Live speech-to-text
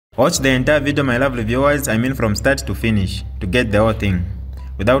Watch the entire video, my lovely viewers, I mean from start to finish, to get the whole thing.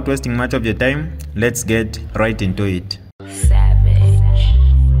 Without wasting much of your time, let's get right into it.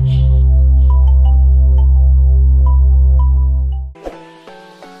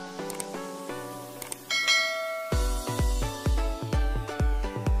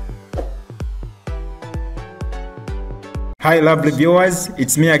 Hi lovely viewers,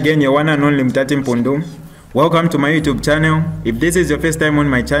 it's me again, your one and only Mutati Mpundu. Welcome to my YouTube channel. If this is your first time on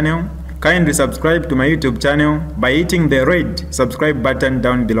my channel, kindly subscribe to my YouTube channel by hitting the red subscribe button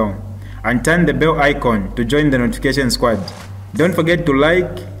down below and turn the bell icon to join the notification squad. Don't forget to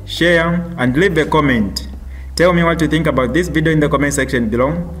like, share and leave a comment. Tell me what you think about this video in the comment section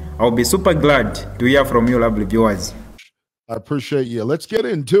below. I'll be super glad to hear from you lovely viewers. I appreciate you. Let's get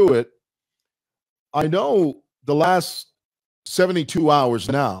into it. I know the last 72 hours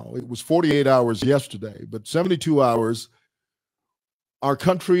now, it was 48 hours yesterday, but 72 hours, our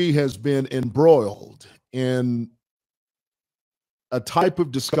country has been embroiled in a type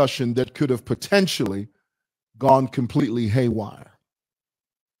of discussion that could have potentially gone completely haywire.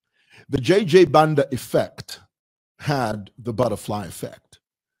 The Banda effect had the butterfly effect,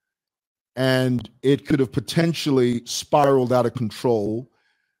 and it could have potentially spiraled out of control.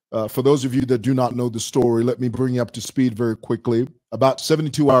 For those of you that do not know the story, let me bring you up to speed very quickly. About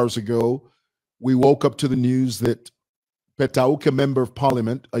 72 hours ago, we woke up to the news that Petauke Member of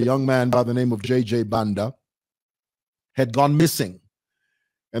Parliament, a young man by the name of Banda, had gone missing.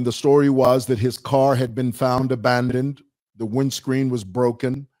 And the story was that his car had been found abandoned. The windscreen was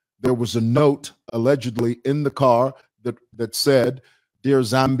broken. There was a note allegedly in the car that said, "Dear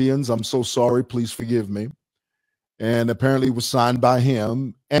Zambians, I'm so sorry, please forgive me." And apparently it was signed by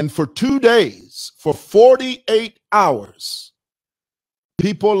him. And for 2 days, for 48 hours,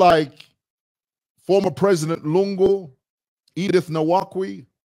 people like former President Lungu, Edith Nawakwi,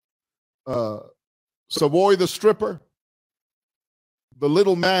 Savoy the stripper, the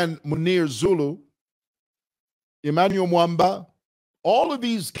little man Munir Zulu, Emmanuel Mwamba, all of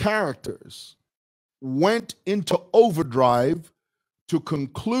these characters went into overdrive to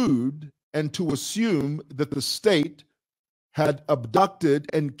conclude and to assume that the state had abducted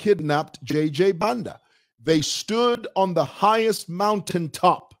and kidnapped Banda. They stood on the highest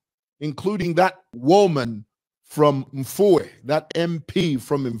mountaintop, including that woman from Mfuwe, that MP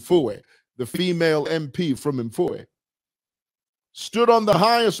from Mfuwe, the female MP from Mfuwe, stood on the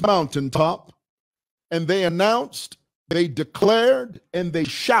highest mountaintop, and they announced, they declared, and they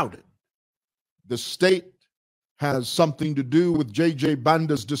shouted, the state has something to do with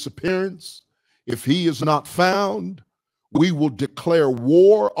Banda's disappearance. If he is not found, we will declare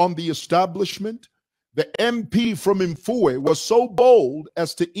war on the establishment. The MP from Mfuwe was so bold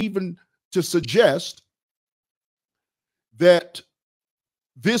as to even to suggest that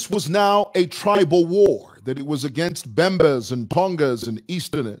this was now a tribal war, that it was against Bembas and Tongas and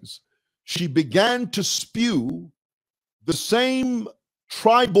Easterners. She began to spew the same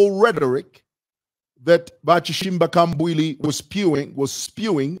tribal rhetoric that Bachishimba Kambwili was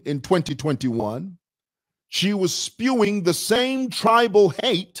spewing in 2021. She was spewing the same tribal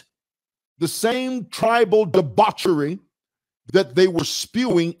hate, the same tribal debauchery that they were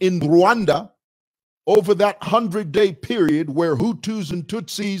spewing in Rwanda over that 100-day period where Hutus and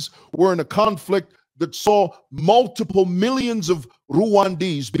Tutsis were in a conflict that saw multiple millions of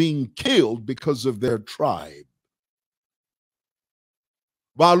Rwandese being killed because of their tribe.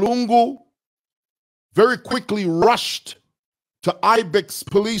 Lungu very quickly rushed to Ibex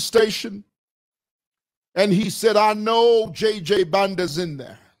police station, and he said, "I know Banda's in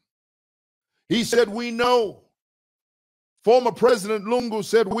there." He said, "We know." Former President Lungu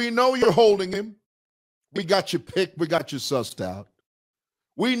said, "We know you're holding him. We got you picked. We got you sussed out.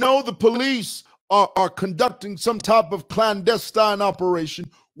 We know the police are conducting some type of clandestine operation.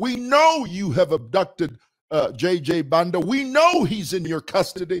 We know you have abducted Banda. We know he's in your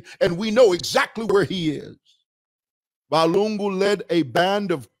custody, and we know exactly where he is." Lungu led a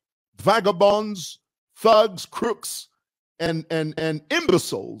band of vagabonds, thugs, crooks, and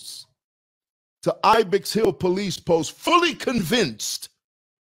imbeciles to Ibex Hill Police Post, fully convinced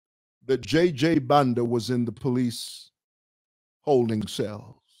that Banda was in the police holding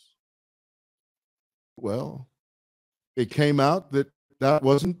cells. Well, it came out that that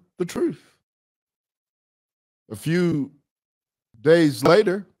wasn't the truth. A few days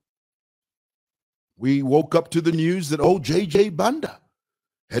later, we woke up to the news that, oh, Banda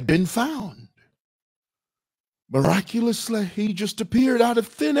had been found. Miraculously, he just appeared out of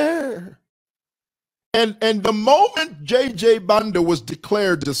thin air. And the moment Banda was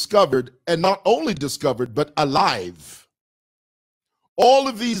declared discovered, and not only discovered, but alive, All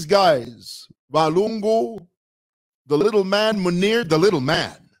of these guys, Lungu, the little man, Munir, the little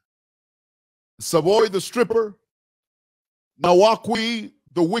man, Savoy, the stripper, Nawakwi,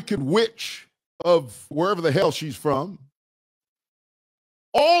 the wicked witch of wherever the hell she's from,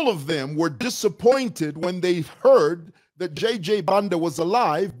 all of them were disappointed when they heard that JJ Banda was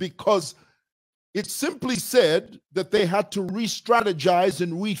alive, because it simply said that they had to re-strategize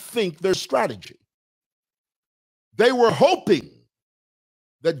and rethink their strategy. They were hoping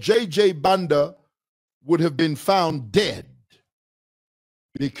that JJ Banda would have been found dead,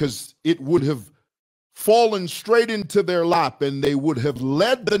 because it would have fallen straight into their lap and they would have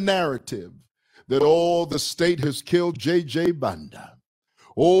led the narrative that, oh, the state has killed JJ Banda.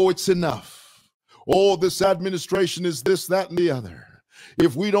 Oh, it's enough. Oh, this administration is this, that, and the other.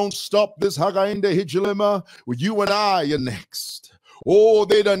 If we don't stop this Hakainde Hichilema, well, you and I are next. Oh,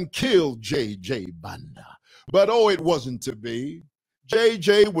 they done killed JJ Banda. But oh, it wasn't to be.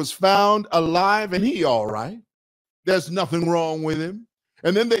 JJ was found alive and he all right. There's nothing wrong with him.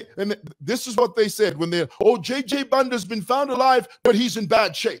 And then this is what they said when oh, JJ Banda's been found alive, but he's in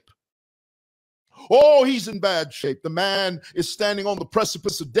bad shape. Oh, he's in bad shape. The man is standing on the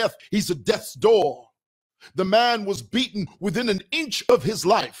precipice of death. He's at death's door. The man was beaten within an inch of his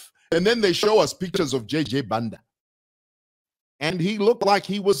life. And then they show us pictures of JJ Banda. And he looked like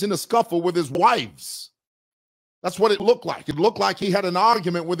he was in a scuffle with his wives. That's what it looked like. It looked like he had an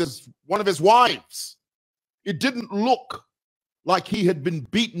argument with one of his wives. It didn't look like he had been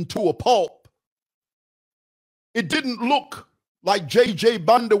beaten to a pulp. It didn't look like JJ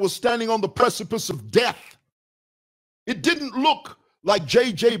Banda was standing on the precipice of death. It didn't look like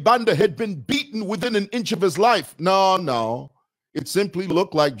JJ Banda had been beaten within an inch of his life. No. It simply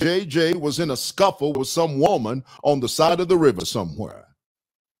looked like JJ was in a scuffle with some woman on the side of the river somewhere.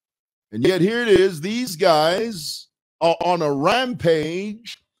 And yet here it is, these guys are on a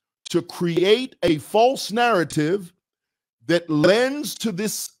rampage to create a false narrative that lends to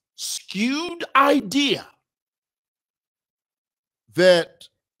this skewed idea that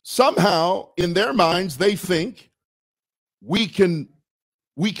somehow in their minds they think we can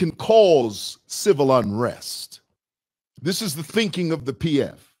cause civil unrest. This is the thinking of the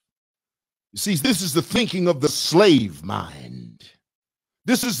PF. You see, this is the thinking of the slave mind.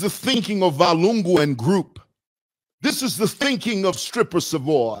 This is the thinking of Lungu and group. This is the thinking of Stripper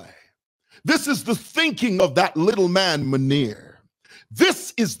Savoy. This is the thinking of that little man Munir.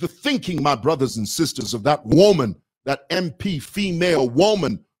 This is the thinking, my brothers and sisters, of that woman, that MP female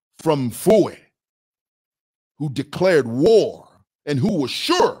woman from Fue, who declared war and who was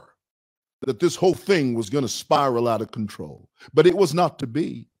sure that this whole thing was going to spiral out of control. But it was not to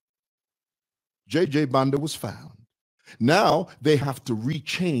be. JJ Banda was found. Now they have to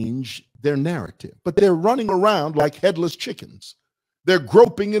rechange their narrative, but they're running around like headless chickens. They're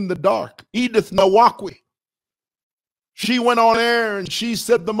groping in the dark. Edith Nawakwi, she went on air and she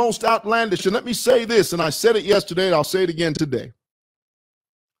said the most outlandish, and let me say this, and I said it yesterday and I'll say it again today.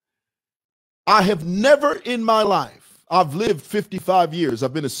 I have never in my life, I've lived 55 years.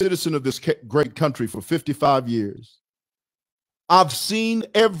 I've been a citizen of this great country for 55 years. I've seen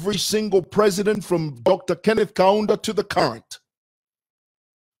every single president from Dr. Kenneth Kaunda to the current.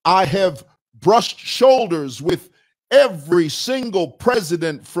 I have brushed shoulders with every single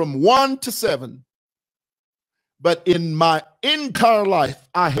president from 1 to 7. But in my entire life,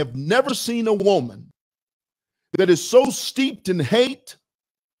 I have never seen a woman that is so steeped in hate,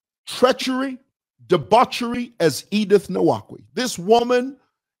 treachery, debauchery as Edith Nawakwi. This woman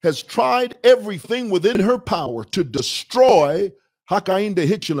has tried everything within her power to destroy Hakainde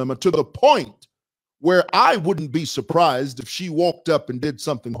Hichilema to the point where I wouldn't be surprised if she walked up and did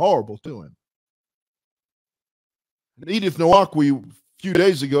something horrible to him. And Edith Nawakwi, a few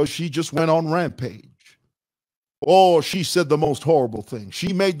days ago, she just went on rampage. Oh, she said the most horrible thing.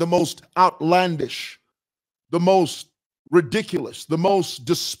 She made the most outlandish, the most ridiculous, the most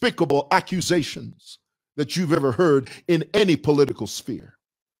despicable accusations that you've ever heard in any political sphere.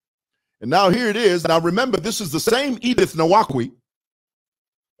 And now here it is. Now remember, this is the same Edith Nawakwi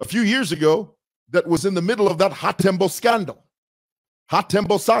a few years ago that was in the middle of that Hatembo scandal,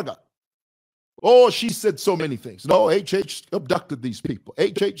 Hatembo saga. Oh, she said so many things. No, HH abducted these people.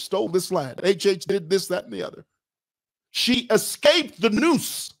 HH stole this land. HH did this, that, and the other. She escaped the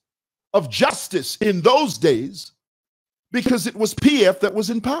noose of justice in those days because it was PF that was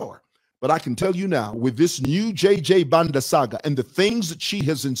in power. But I can tell you now, with this new JJ Banda saga and the things that she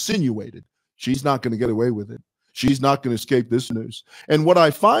has insinuated, she's not going to get away with it. She's not going to escape this news. And what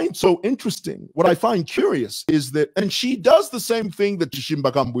I find so interesting, what I find curious is that, and she does the same thing that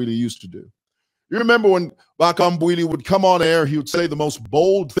Tshimba Kambwili used to do. You remember when Bakambwili would come on air, he would say the most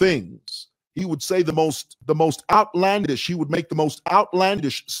bold things. He would say the most outlandish. He would make the most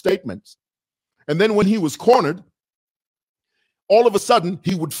outlandish statements. And then when he was cornered, all of a sudden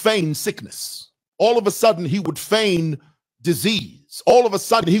he would feign sickness. All of a sudden he would feign disease. All of a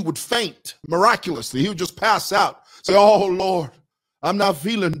sudden he would faint miraculously. He would just pass out. Say, oh, Lord, I'm not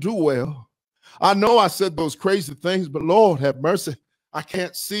feeling too well. I know I said those crazy things, but Lord, have mercy. I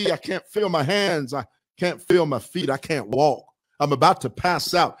can't see. I can't feel my hands. I can't feel my feet. I can't walk. I'm about to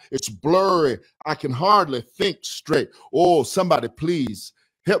pass out. It's blurry. I can hardly think straight. Oh, somebody, please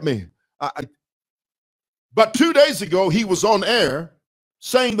help me. But 2 days ago, he was on air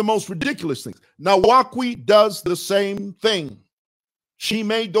saying the most ridiculous things. Now, Wakwi does the same thing. She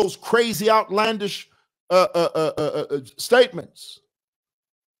made those crazy, outlandish statements.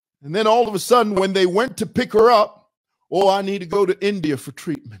 And then all of a sudden, when they went to pick her up, oh, I need to go to India for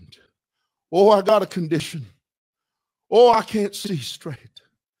treatment. Oh, I got a condition. Oh, I can't see straight.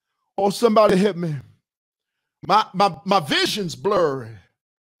 Oh, somebody help me. My vision's blurry.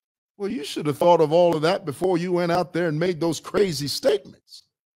 Well, you should have thought of all of that before you went out there and made those crazy statements.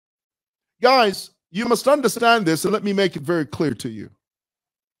 Guys, you must understand this, and let me make it very clear to you.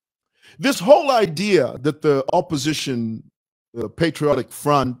 This whole idea that the opposition, the Patriotic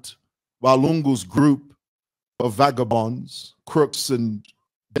Front, Walungu's group of vagabonds, crooks and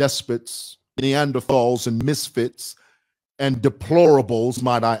despots, Neanderthals and misfits, and deplorables,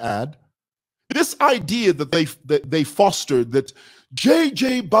 might I add, this idea that they fostered that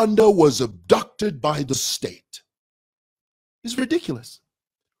J.J. Banda was abducted by the state is ridiculous.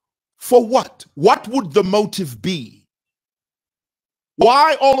 For what? What would the motive be?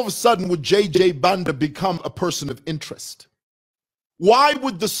 Why all of a sudden would J.J. Banda become a person of interest? Why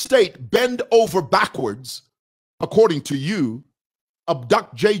would the state bend over backwards, according to you,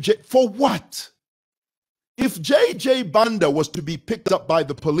 abduct J.J.? For what? If J.J. Banda was to be picked up by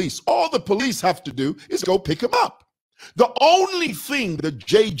the police, all the police have to do is go pick him up. The only thing that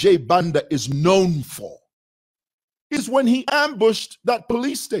J.J. Banda is known for is when he ambushed that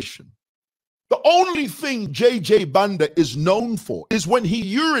police station. The only thing J.J. Banda is known for is when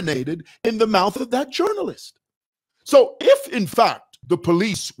he urinated in the mouth of that journalist. So if, in fact, the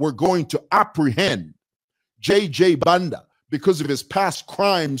police were going to apprehend J.J. Banda because of his past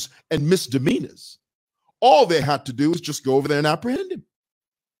crimes and misdemeanors, all they had to do is just go over there and apprehend him.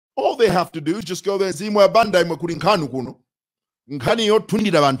 All they have to do is just go there and say, Mwewa Banda imekuli nkanu kuno. Nkani yo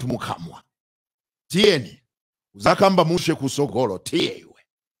tundira bantu mukamwa. Tieni. Uzakamba mushe kusogolo tiyewe.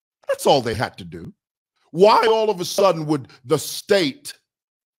 That's all they had to do. Why all of a sudden would the state,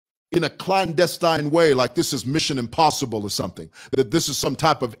 in a clandestine way, like this is Mission Impossible or something, that this is some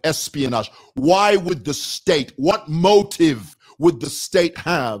type of espionage, why would the state, what motive would the state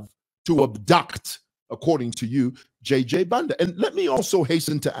have to abduct, according to you, J.J. Banda? And let me also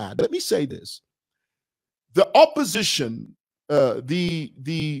hasten to add, let me say this. The opposition,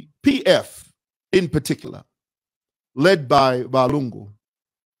 the PF in particular, led by Lungu,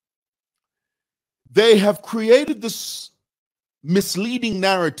 they have created this misleading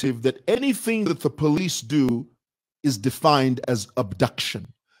narrative that anything that the police do is defined as abduction.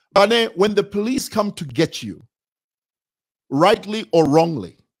 But when the police come to get you, rightly or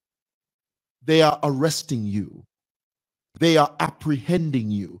wrongly, they are arresting you. They are apprehending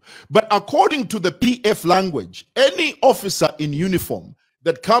you. But according to the PF language, any officer in uniform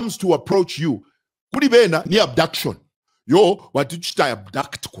that comes to approach you, kuribena ni abduction. Yo, what did you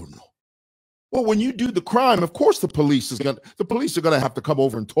abduct kuno? Well, when you do the crime, of course the police are going to have to come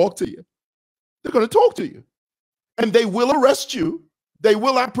over and talk to you. They're going to talk to you. And they will arrest you, they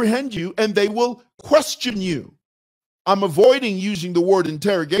will apprehend you, and they will question you. I'm avoiding using the word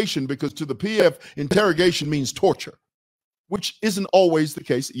interrogation because to the PF, interrogation means torture, which isn't always the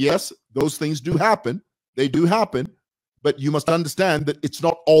case. Yes, those things do happen. They do happen. But you must understand that it's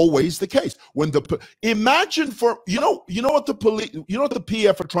not always the case. When the imagine for you know what the police, you know what the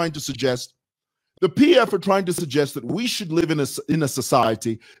PF are trying to suggest? The PF are trying to suggest that we should live in a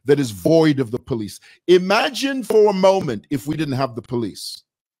society that is void of the police. Imagine for a moment if we didn't have the police.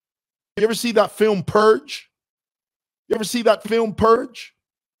 You ever see that film Purge? You ever see that film Purge?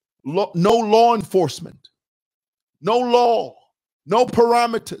 No law enforcement, no law, no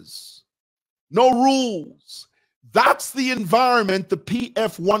parameters, no rules. That's the environment the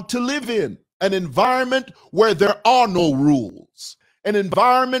PF want to live in. An environment where there are no rules. An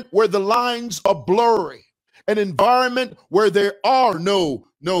environment where the lines are blurry. An environment where there are no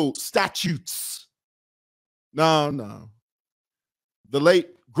statutes. No. The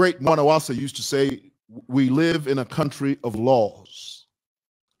late, great Mwewa used to say, we live in a country of laws,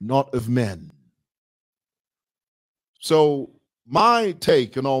 not of men. So my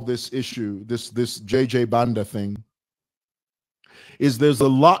take on all this issue, this JJ Banda thing, is there's a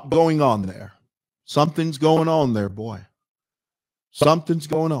lot going on there. Something's going on there, boy. Something's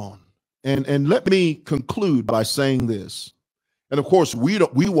going on. And let me conclude by saying this. And of course, we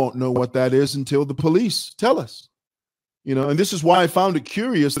won't know what that is until the police tell us. You know, and this is why I found it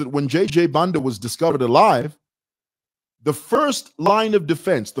curious that when JJ Banda was discovered alive, the first line of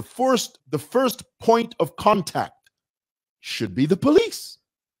defense, the first point of contact should be the police.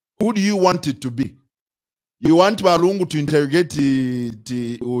 Who do you want it to be? You want Lungu to interrogate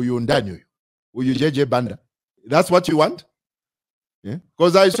JJ Banda. That's what you want? Yeah.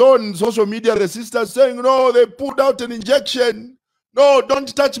 Because I saw on social media the sisters saying, no, they pulled out an injection. No,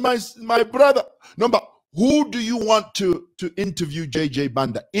 don't touch my brother. No, but who do you want to interview JJ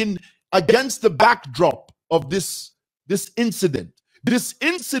Banda in against the backdrop of this incident? This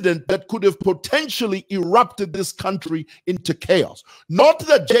incident that could have potentially erupted this country into chaos. Not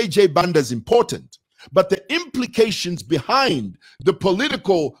that JJ Banda is important, but the implications behind the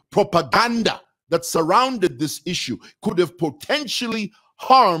political propaganda that surrounded this issue could have potentially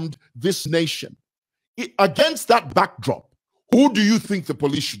harmed this nation. Against that backdrop, who do you think the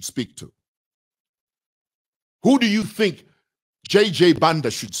police should speak to? Who do you think JJ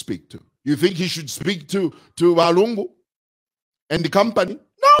Banda should speak to? You think he should speak to Lungu and the company?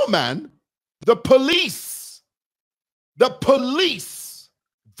 No, man. The police,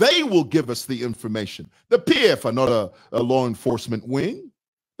 they will give us the information. The PF are not a law enforcement wing.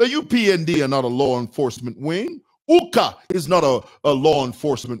 The UPND are not a law enforcement wing. UCA is not a law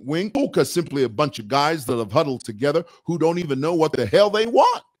enforcement wing. UCA is simply a bunch of guys that have huddled together who don't even know what the hell they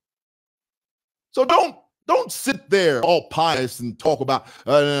want. So don't sit there all pious and talk about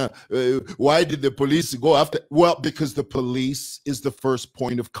why did the police go after? Well, because the police is the first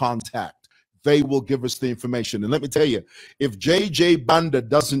point of contact. They will give us the information. And let me tell you, if JJ Banda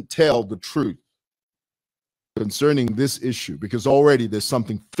doesn't tell the truth concerning this issue, because already there's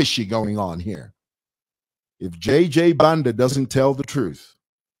something fishy going on here. If JJ Banda doesn't tell the truth,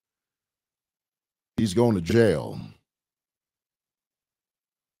 he's going to jail.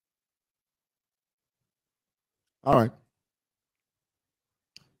 All right.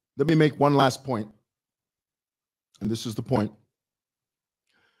 Let me make one last point. And this is the point.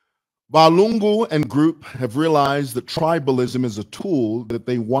 Lungu and group have realized that tribalism is a tool that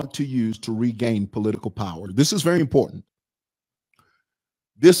they want to use to regain political power. This is very important.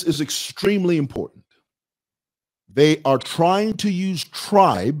 This is extremely important. They are trying to use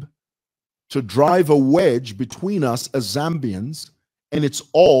tribe to drive a wedge between us as Zambians, and it's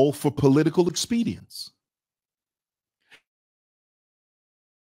all for political expedience.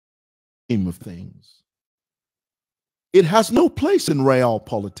 Of things. It has no place in real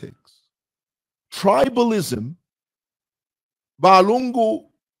politics. Tribalism, Lungu,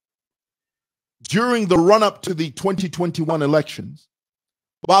 during the run-up to the 2021 elections,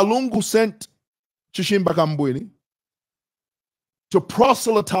 Lungu sent Chishimba Kambwini to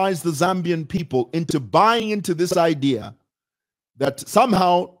proselytize the Zambian people into buying into this idea that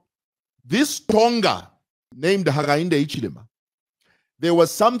somehow this Tonga, named Hakainde Hichilema, there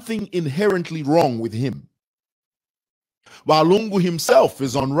was something inherently wrong with him. Lungu himself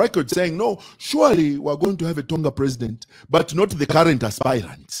is on record saying, no, surely we're going to have a Tonga president, but not the current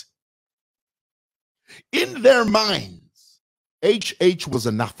aspirant. In their minds, HH was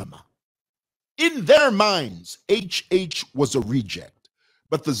anathema. In their minds, HH was a reject.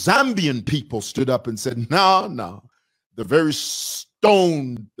 But the Zambian people stood up and said, no, the very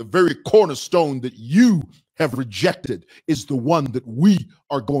stone, the very cornerstone that you have rejected is the one that we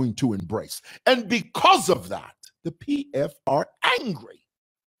are going to embrace. And because of that, the PF are angry.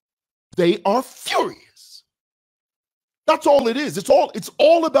 They are furious. That's all it is. It's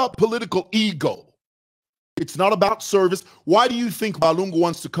all about political ego. It's not about service. Why do you think Lungu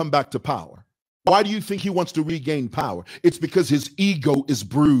wants to come back to power? Why do you think he wants to regain power? It's because his ego is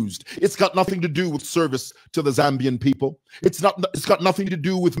bruised. It's got nothing to do with service to the Zambian people. It's got nothing to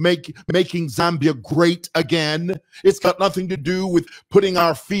do with making Zambia great again. It's got nothing to do with putting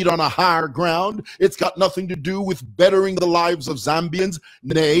our feet on a higher ground. It's got nothing to do with bettering the lives of Zambians.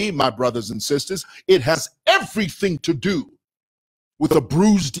 Nay, my brothers and sisters, it has everything to do with a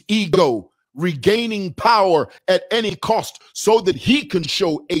bruised ego regaining power at any cost so that he can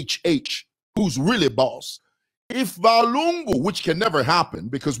show HH who's really boss. If Lungu, which can never happen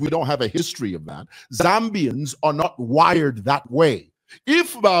because we don't have a history of that, Zambians are not wired that way.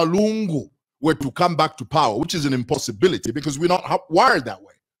 If Lungu were to come back to power, which is an impossibility because we're not wired that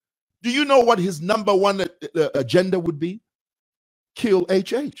way, do you know what his number one agenda would be? Kill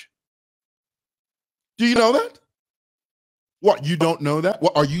HH. Do you know that? What, you don't know that?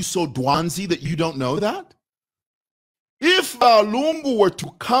 What, are you so dwanzy that you don't know that? If Lungu were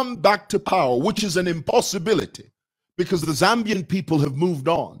to come back to power, which is an impossibility, because the Zambian people have moved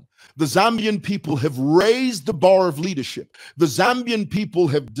on. The Zambian people have raised the bar of leadership. The Zambian people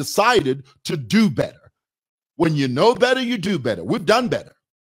have decided to do better. When you know better, you do better. We've done better.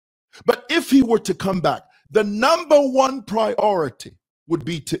 But if he were to come back, the number one priority would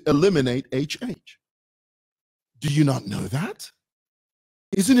be to eliminate HH. Do you not know that?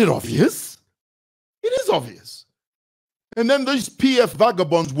 Isn't it obvious? It is obvious. And then these PF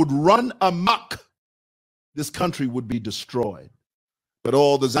vagabonds would run amok. This country would be destroyed. But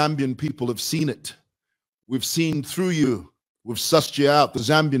all the Zambian people have seen it. We've seen through you. We've sussed you out. The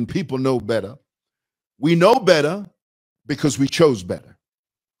Zambian people know better. We know better because we chose better.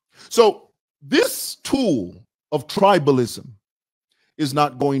 So this tool of tribalism is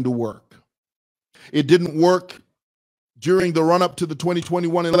not going to work. It didn't work during the run-up to the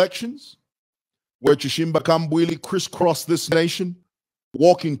 2021 elections, where Chishimba Kambwili crisscrossed this nation,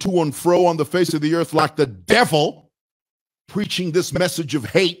 walking to and fro on the face of the earth like the devil, preaching this message of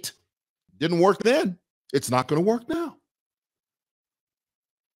hate. Didn't work then. It's not going to work now.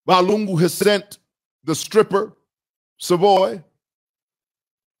 Lungu has sent the stripper, Savoy.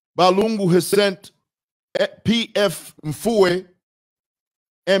 Lungu has sent PF Mfue,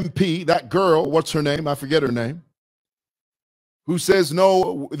 MP, that girl, what's her name? I forget her name, who says,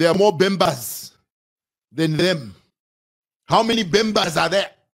 no, there are more Bimbas than them. How many Bimbas are there?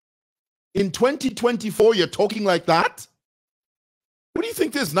 In 2024, you're talking like that? What do you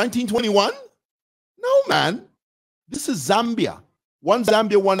think this is, 1921? No, man. This is Zambia. One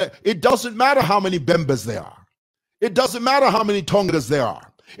Zambia, one. It doesn't matter how many Bimbas there are. It doesn't matter how many Tongas there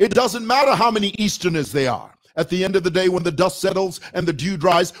are. It doesn't matter how many Easterners there are. At the end of the day, when the dust settles and the dew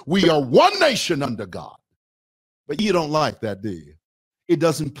dries, we are one nation under God. But you don't like that, do you? It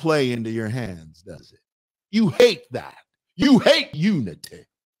doesn't play into your hands, does it? You hate that. You hate unity.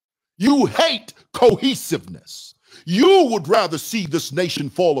 You hate cohesiveness. You would rather see this nation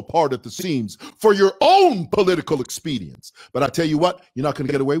fall apart at the seams for your own political expedience. But I tell you what, you're not going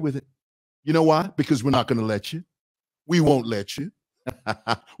to get away with it. You know why? Because we're not going to let you. We won't let you.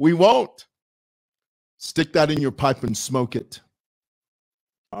 We won't. Stick that in your pipe and smoke it.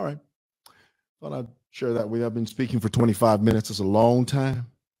 All right. Thought I'd share that with you. I've been speaking for 25 minutes. It's a long time.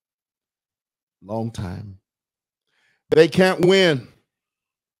 Long time. They can't win.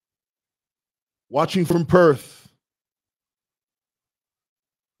 Watching from Perth.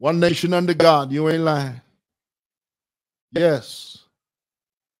 One nation under God. You ain't lying. Yes.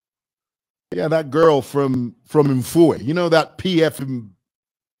 Yeah, that girl from Mfue. You know that PF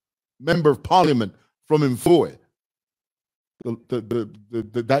member of parliament from Mfue.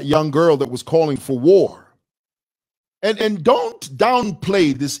 That young girl that was calling for war. And don't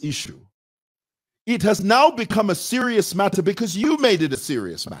downplay this issue. It has now become a serious matter because you made it a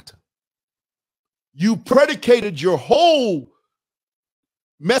serious matter. You predicated your whole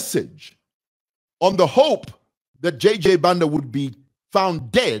message on the hope that JJ Banda would be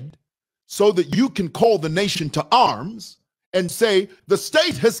found dead so that you can call the nation to arms and say, the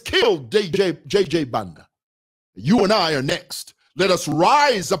state has killed JJ Banda. You and I are next. Let us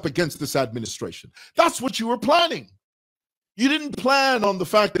rise up against this administration. That's what you were planning. You didn't plan on the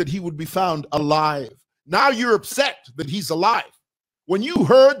fact that he would be found alive. Now you're upset that he's alive. When you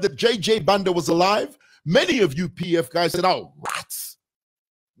heard that JJ Banda was alive, many of you PF guys said, oh, rats.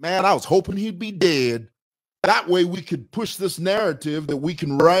 Man, I was hoping he'd be dead. That way we could push this narrative that we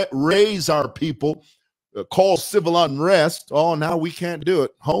can raise our people, cause civil unrest. Oh, now we can't do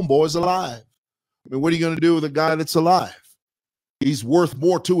it. Homeboy's alive. I mean, what are you going to do with a guy that's alive? He's worth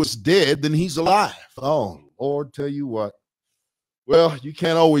more to us dead than he's alive. Oh, Lord, tell you what. Well, you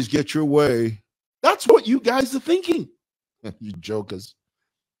can't always get your way. That's what you guys are thinking. You jokers.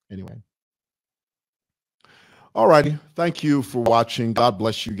 Anyway. All righty. Thank you for watching. God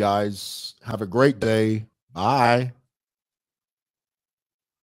bless you guys. Have a great day. Bye.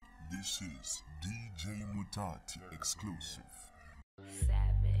 This is DJ Mutati exclusive.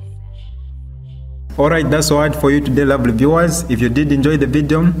 Alright, that's all right for you today, lovely viewers. If you did enjoy the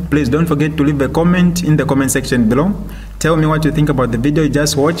video, please don't forget to leave a comment in the comment section below. Tell me what you think about the video you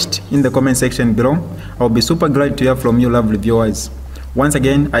just watched in the comment section below. I'll be super glad to hear from you, lovely viewers. Once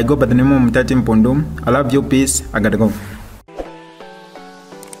again, I go by the name of Mutati Mpundu. I love you. Peace. I gotta go.